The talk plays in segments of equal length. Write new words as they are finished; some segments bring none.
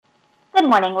Good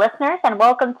morning, listeners, and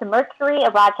welcome to Mercury, a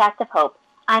broadcast of hope.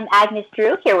 I'm Agnes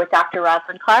Drew, here with Dr.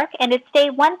 Rosalind Clark, and it's day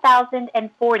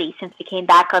 1040 since we came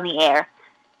back on the air.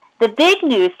 The big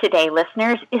news today,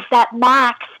 listeners, is that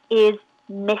Max is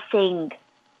missing.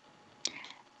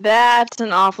 That's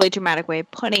an awfully dramatic way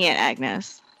of putting it,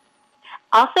 Agnes.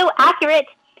 Also accurate.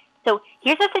 So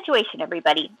here's the situation,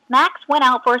 everybody. Max went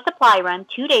out for a supply run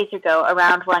 2 days ago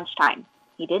around lunchtime.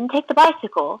 He didn't take the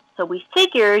bicycle, so we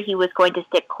figured he was going to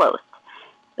stick close.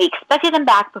 We expected him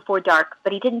back before dark,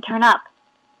 but he didn't turn up.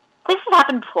 This has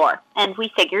happened before, and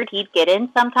we figured he'd get in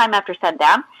sometime after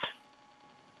sundown.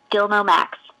 Still no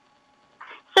Max.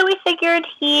 So we figured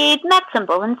he'd met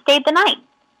Symbol and stayed the night.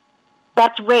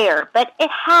 That's rare, but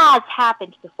it has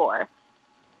happened before.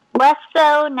 Less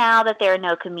so now that there are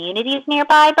no communities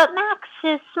nearby, but Max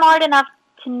is smart enough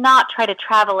to not try to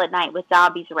travel at night with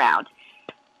zombies around.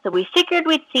 So we figured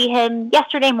we'd see him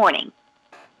yesterday morning.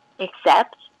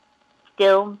 Except,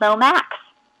 still no Max.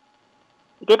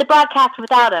 We did the broadcast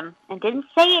without him and didn't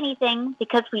say anything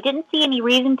because we didn't see any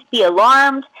reason to be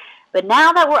alarmed. But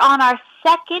now that we're on our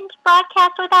second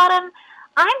broadcast without him,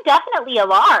 I'm definitely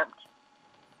alarmed.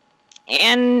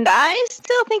 And I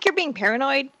still think you're being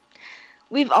paranoid.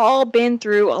 We've all been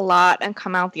through a lot and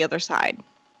come out the other side.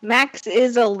 Max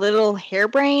is a little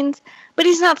harebrained, but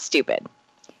he's not stupid.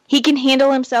 He can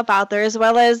handle himself out there as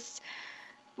well as,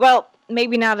 well,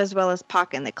 maybe not as well as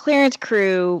Pac and the clearance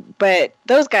crew, but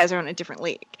those guys are in a different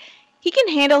league. He can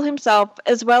handle himself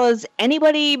as well as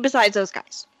anybody besides those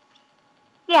guys.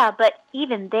 Yeah, but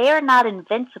even they are not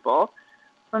invincible.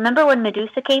 Remember when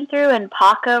Medusa came through and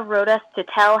Paca wrote us to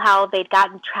tell how they'd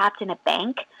gotten trapped in a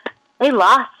bank? They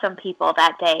lost some people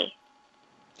that day.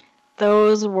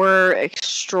 Those were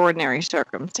extraordinary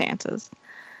circumstances.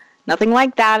 Nothing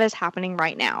like that is happening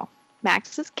right now.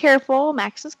 Max is careful,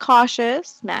 Max is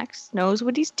cautious, Max knows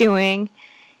what he's doing.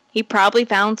 He probably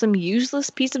found some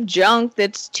useless piece of junk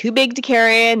that's too big to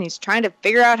carry, and he's trying to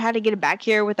figure out how to get it back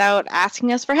here without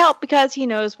asking us for help because he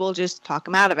knows we'll just talk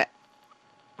him out of it.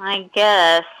 I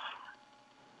guess.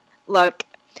 Look,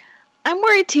 I'm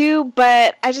worried too,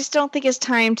 but I just don't think it's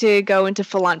time to go into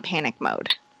full-on panic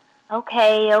mode.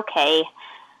 Okay.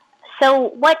 So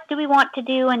what do we want to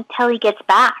do until he gets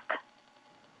back?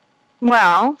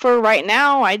 Well, for right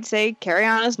now, I'd say carry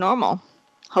on as normal.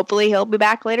 Hopefully he'll be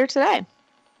back later today.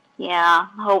 Yeah,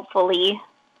 hopefully.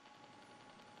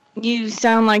 You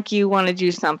sound like you want to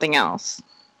do something else.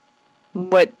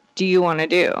 What do you want to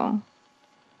do?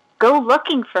 Go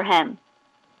looking for him.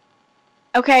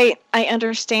 Okay, I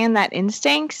understand that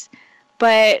instincts,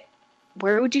 but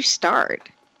where would you start?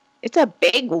 It's a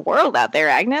big world out there,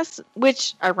 Agnes,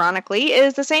 which, ironically,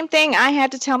 is the same thing I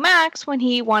had to tell Max when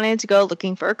he wanted to go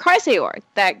looking for Chrysaor,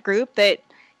 that group that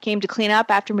came to clean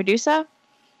up after Medusa.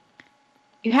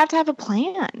 You have to have a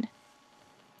plan.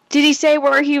 Did he say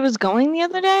where he was going the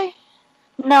other day?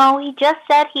 No, he just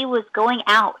said he was going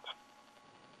out.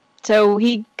 So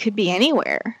he could be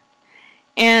anywhere.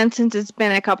 And since it's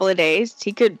been a couple of days,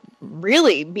 he could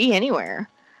really be anywhere.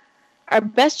 Our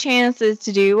best chance is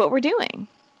to do what we're doing.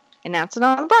 Announce it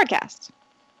on the broadcast.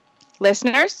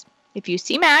 Listeners, if you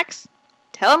see Max,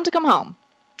 tell him to come home.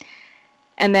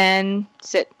 And then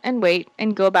sit and wait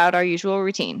and go about our usual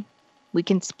routine. We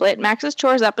can split Max's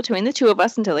chores up between the two of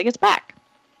us until he gets back.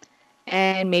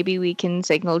 And maybe we can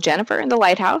signal Jennifer in the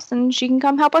lighthouse and she can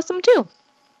come help us some too.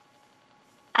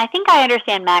 I think I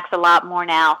understand Max a lot more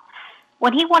now.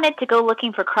 When he wanted to go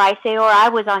looking for Chrysaor, I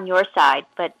was on your side,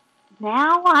 but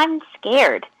now I'm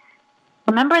scared.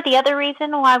 Remember the other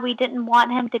reason why we didn't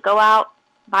want him to go out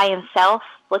by himself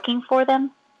looking for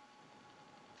them?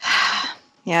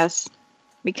 Yes,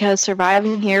 because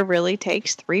surviving here really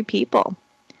takes 3 people.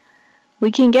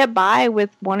 We can get by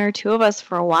with 1 or 2 of us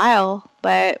for a while,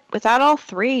 but without all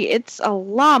 3, it's a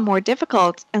lot more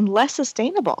difficult and less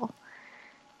sustainable.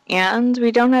 And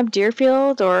we don't have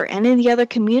Deerfield or any of the other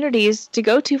communities to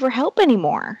go to for help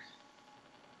anymore.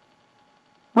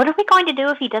 What are we going to do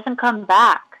if he doesn't come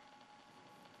back?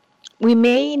 We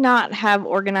may not have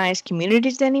organized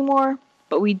communities anymore,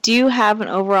 but we do have an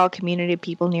overall community of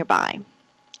people nearby.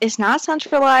 It's not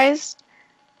centralized,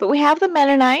 but we have the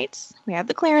Mennonites, we have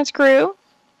the clearance crew,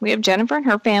 we have Jennifer and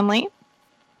her family.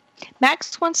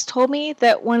 Max once told me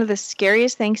that one of the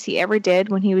scariest things he ever did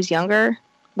when he was younger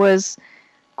was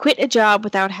quit a job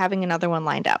without having another one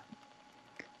lined up.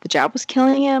 The job was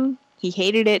killing him, he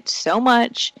hated it so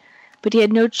much, but he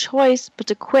had no choice but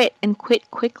to quit and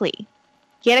quit quickly.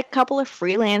 He had a couple of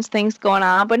freelance things going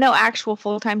on, but no actual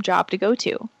full-time job to go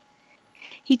to.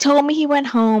 He told me he went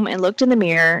home and looked in the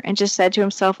mirror and just said to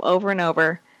himself over and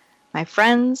over, "My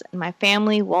friends and my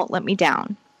family won't let me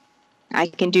down. I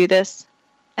can do this.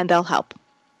 and they'll help.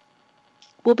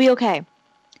 We'll be okay.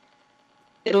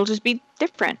 It'll just be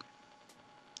different.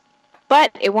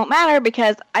 But it won't matter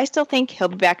because I still think he'll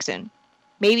be back soon.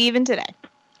 Maybe even today.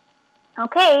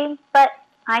 Okay, but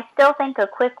I still think a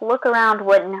quick look around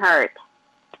wouldn't hurt.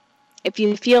 If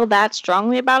you feel that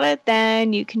strongly about it,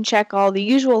 then you can check all the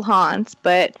usual haunts,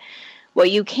 but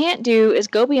what you can't do is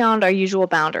go beyond our usual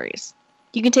boundaries.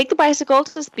 You can take the bicycle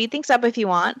to speed things up if you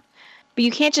want, but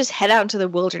you can't just head out into the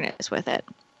wilderness with it.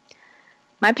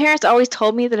 My parents always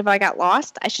told me that if I got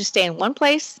lost, I should stay in one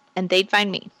place and they'd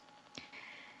find me.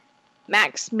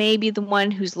 Max may be the one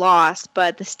who's lost,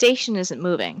 but the station isn't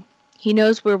moving. He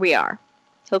knows where we are.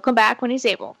 He'll come back when he's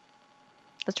able.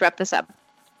 Let's wrap this up.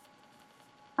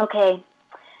 Okay.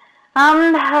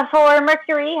 For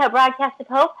Mercury, a broadcast of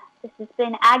hope, this has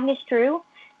been Agnes Drew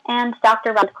and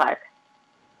Dr. Rhonda Clark.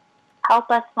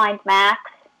 Help us find Max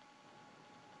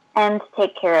and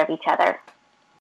take care of each other.